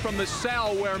live from the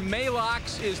cell, where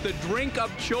Malox is the drink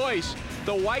of choice.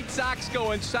 The White Sox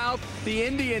going south, the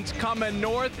Indians coming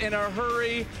north in a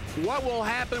hurry. What will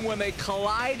happen when they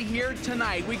collide here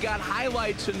tonight? We got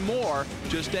highlights and more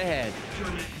just ahead.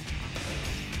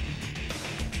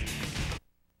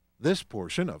 This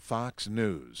portion of Fox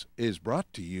News is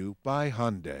brought to you by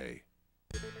Hyundai.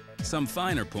 Some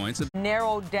finer points of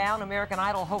Narrowed down American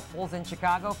Idol hopefuls in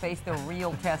Chicago face the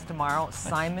real test tomorrow.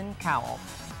 Simon Cowell.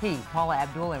 He, Paula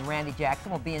Abdul, and Randy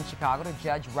Jackson will be in Chicago to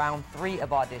judge round 3 of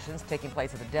auditions taking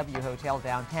place at the W Hotel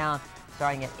downtown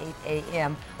starting at 8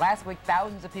 a.m. Last week,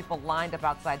 thousands of people lined up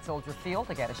outside Soldier Field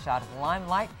to get a shot of the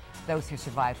limelight. Those who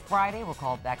survived Friday were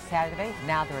called back Saturday.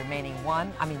 Now the remaining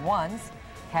ones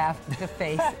have to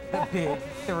face the big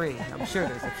 3. I'm sure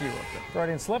there's a few of them.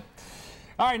 Freudian slip.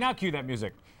 All right, now cue that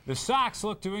music. The Sox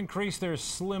look to increase their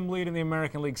slim lead in the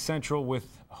American League Central with,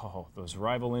 those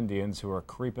rival Indians who are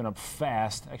creeping up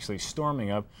fast, actually storming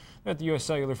up. They're at the U.S.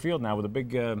 Cellular Field now with a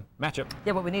big matchup.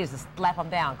 Yeah, what we need is to slap them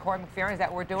down. Corey McFerrin, is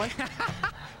that what we're doing?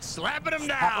 Slapping them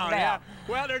down. Slap 'em down. Yeah.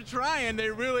 Well, they're trying.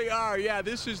 They really are. Yeah,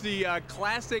 this is the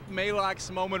classic Malox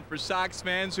moment for Sox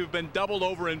fans who've been doubled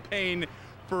over in pain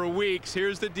for weeks.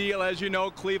 Here's the deal. As you know,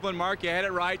 Cleveland, Mark, you had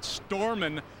it right,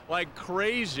 storming like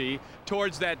crazy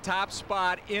towards that top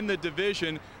spot in the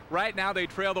division. Right now, they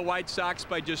trail the White Sox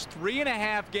by just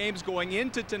 3.5 games going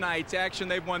into tonight's action.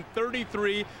 They've won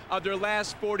 33 of their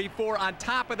last 44. On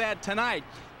top of that, tonight,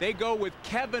 they go with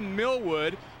Kevin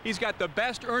Millwood. He's got the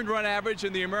best earned run average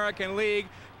in the American League,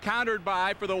 countered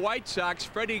by, for the White Sox,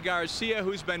 Freddie Garcia,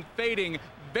 who's been fading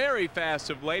very fast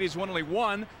of late. He's won only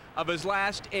 1 of his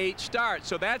last 8 starts.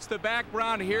 So that's the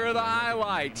background. Here are the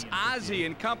highlights. Ozzie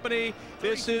and company.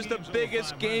 This is the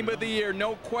biggest game of the year,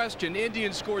 no question.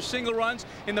 Indians score single runs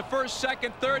in the first,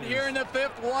 second, third. Here in the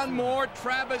 5th, one more.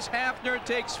 Travis Hafner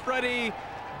takes Freddie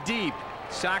deep.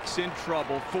 Sox in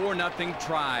trouble. 4-0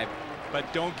 Tribe. But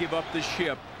don't give up the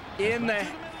ship. In the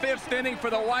 5th inning for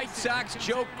the White Sox,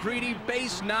 Joe Creedy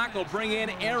base knock will bring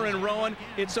in Aaron Rowan.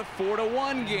 It's a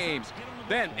 4-1 game.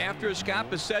 Then, after a Scott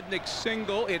Besednik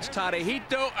single, it's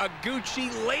Tadahito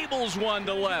Aguchi labels one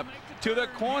to left. To the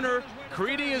corner,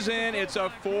 Creedy is in. It's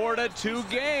a 4-2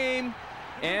 game.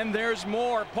 And there's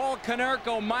more. Paul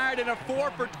Konerko mired in a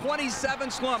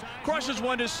 4-for-27 slump. Crushes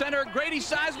one to center. Grady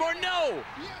Sizemore, no!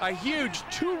 A huge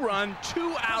 2-run,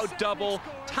 2-out double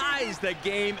ties the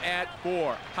game at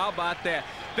 4. How about that?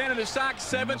 Then in the Sox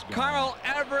 7th, Carl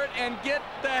Everett, and get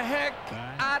the heck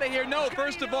out of here. No,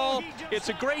 first of all, it's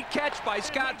a great catch by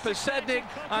Scott Besednik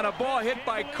on a ball hit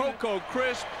by Coco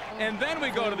Crisp. And then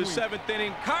we go to the 7th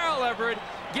inning. Carl Everett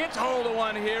gets hold of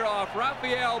one here off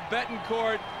Rafael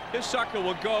Betancourt. This sucker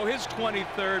will go his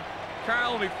 23rd.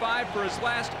 Carl only 5 for his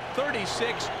last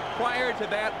 36 prior to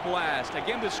that blast.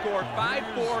 Again, the score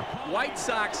 5-4. White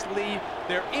Sox lead.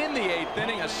 They're in the 8th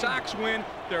inning. A Sox win.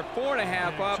 They're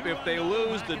 4.5 up. If they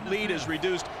lose, the lead is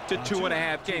reduced to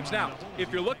 2.5 games. Now,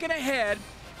 if you're looking ahead,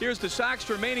 here's the Sox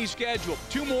remaining schedule.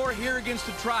 2 more here against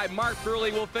the Tribe. Mark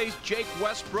Burley will face Jake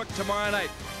Westbrook tomorrow night.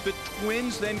 The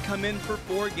Twins then come in for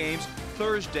 4 games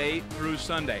Thursday through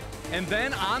Sunday. And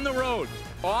then on the road,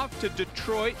 off to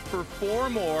Detroit for 4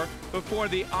 more before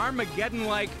the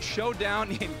Armageddon-like showdown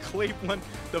in Cleveland.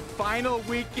 The final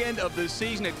weekend of the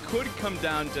season. It could come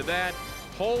down to that.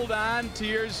 Hold on to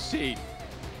your seat.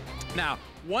 Now,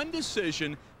 one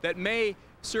decision that may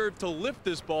serve to lift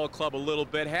this ball club a little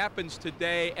bit happens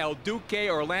today. El Duque,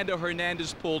 Orlando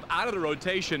Hernandez, pulled out of the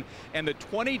rotation, and the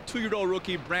 22-year-old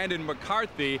rookie Brandon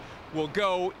McCarthy will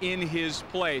go in his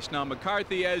place. Now,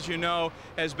 McCarthy, as you know,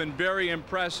 has been very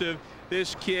impressive.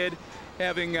 This kid,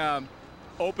 having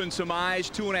opened some eyes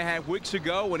 2.5 weeks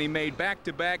ago when he made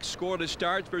back-to-back scoreless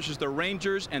starts versus the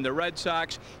Rangers and the Red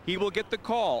Sox, he will get the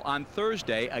call on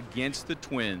Thursday against the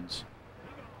Twins.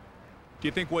 Do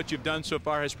you think what you've done so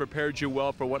far has prepared you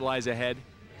well for what lies ahead?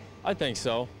 I think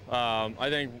so. I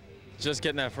think just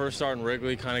getting that first start in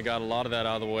Wrigley kind of got a lot of that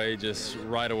out of the way just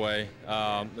right away.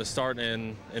 The start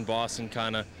in Boston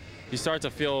kind of, you start to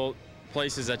feel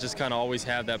places that just kind of always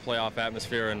have that playoff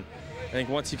atmosphere, and I think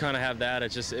once you kind of have that,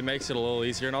 it makes it a little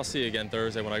easier. And I'll see you again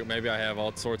Thursday when maybe I have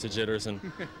all sorts of jitters,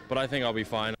 but I think I'll be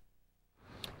fine.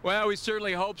 Well, we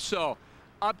certainly hope so.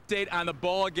 Update on the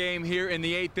ball game here in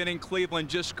the 8th inning. Cleveland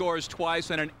just scores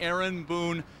twice on an Aaron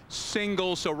Boone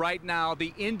single. So right now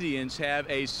the Indians have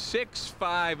a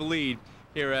 6-5 lead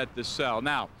here at the Cell.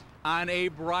 Now, on a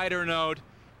brighter note,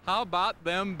 how about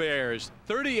them Bears?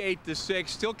 38-6,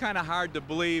 still kind of hard to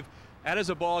believe. That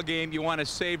is a ball game you want to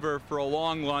savor for a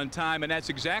long, long time, and that's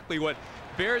exactly what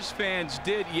Bears fans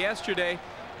did yesterday.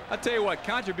 I'll tell you what,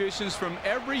 contributions from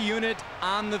every unit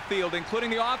on the field,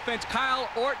 including the offense. Kyle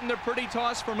Orton, the pretty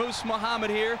toss for Moose Muhammad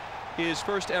here. His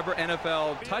first ever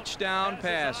NFL touchdown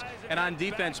pass. And on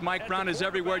defense, Mike Brown is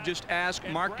everywhere. Just ask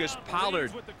Marcus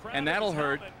Pollard. And that'll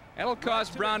hurt. That'll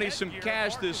cost Brownie some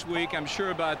cash this week, I'm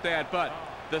sure about that. But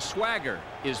the swagger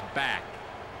is back.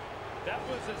 It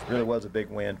really was a big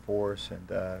win for us,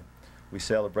 and we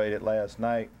celebrated last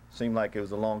night. Seemed like it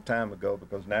was a long time ago,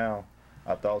 because now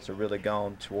our thoughts are really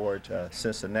gone towards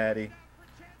Cincinnati.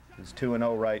 It's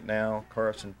 2-0 right now.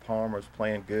 Carson Palmer's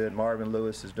playing good. Marvin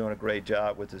Lewis is doing a great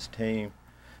job with his team.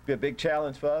 It'll be a big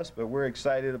challenge for us, but we're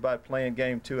excited about playing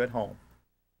game 2 at home.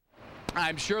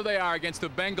 I'm sure they are against the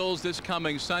Bengals this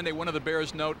coming Sunday. One of the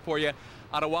Bears note for you,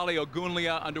 Adewale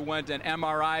Ogunleye underwent an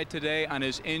MRI today on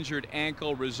his injured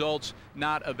ankle. Results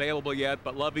not available yet,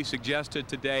 but Lovey suggested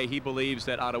today he believes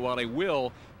that Adewale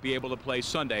will be able to play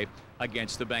Sunday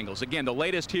against the Bengals. Again, the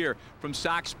latest here from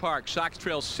Sox Park. Sox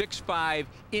trail 6-5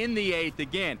 in the 8th.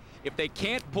 Again, if they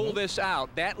can't pull this out,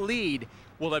 that lead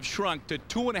will have shrunk to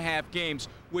 2.5 games,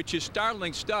 which is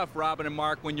startling stuff, Robin and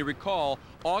Mark, when you recall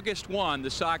August 1,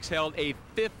 the Sox held a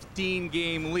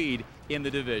 15-game lead in the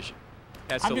division.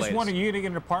 That's I'm the just latest. wondering, you going to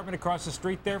get an apartment across the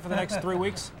street there for the next 3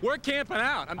 weeks? We're camping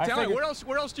out. I'm telling you, where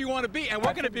else do you want to be? And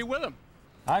we're going to be with them.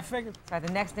 I figured. All right,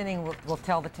 the next inning will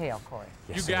tell the tale, Corey.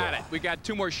 Yes, you got it. We got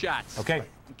 2 more shots. Okay.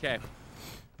 Okay.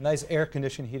 Nice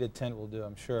air-conditioned heated tent will do,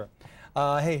 I'm sure.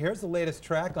 Hey, here's the latest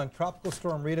track on Tropical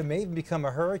Storm Rita. May even become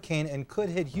a hurricane and could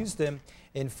hit Houston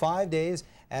in 5 days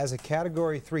as a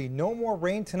Category 3. No more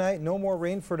rain tonight, no more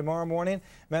rain for tomorrow morning.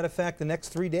 Matter of fact, the next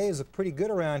 3 days look pretty good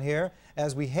around here.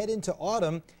 As we head into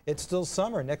autumn, it's still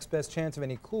summer. Next best chance of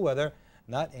any cool weather,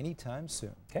 not anytime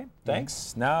soon. Okay,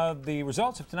 thanks. Now, the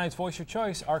results of tonight's Voice Your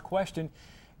Choice. Our question: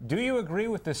 do you agree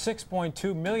with the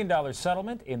 $6.2 million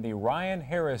settlement in the Ryan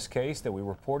Harris case that we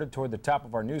reported toward the top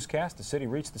of our newscast? The city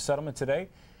reached the settlement today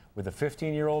with a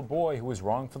 15-year-old boy who was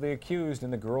wrongfully accused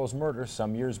in the girl's murder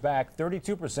some years back.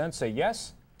 32% say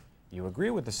yes, you agree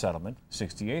with the settlement.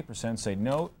 68% say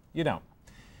no, you don't.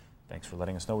 Thanks for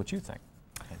letting us know what you think.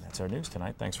 And that's our news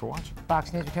tonight. Thanks for watching.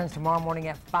 Fox News returns tomorrow morning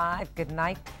at 5. Good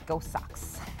night. Go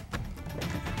Sox.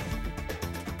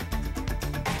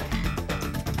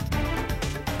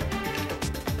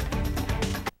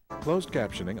 Closed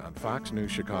captioning on Fox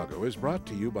News Chicago is brought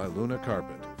to you by Luna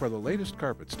Carpet. For the latest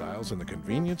carpet styles and the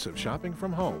convenience of shopping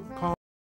from home, call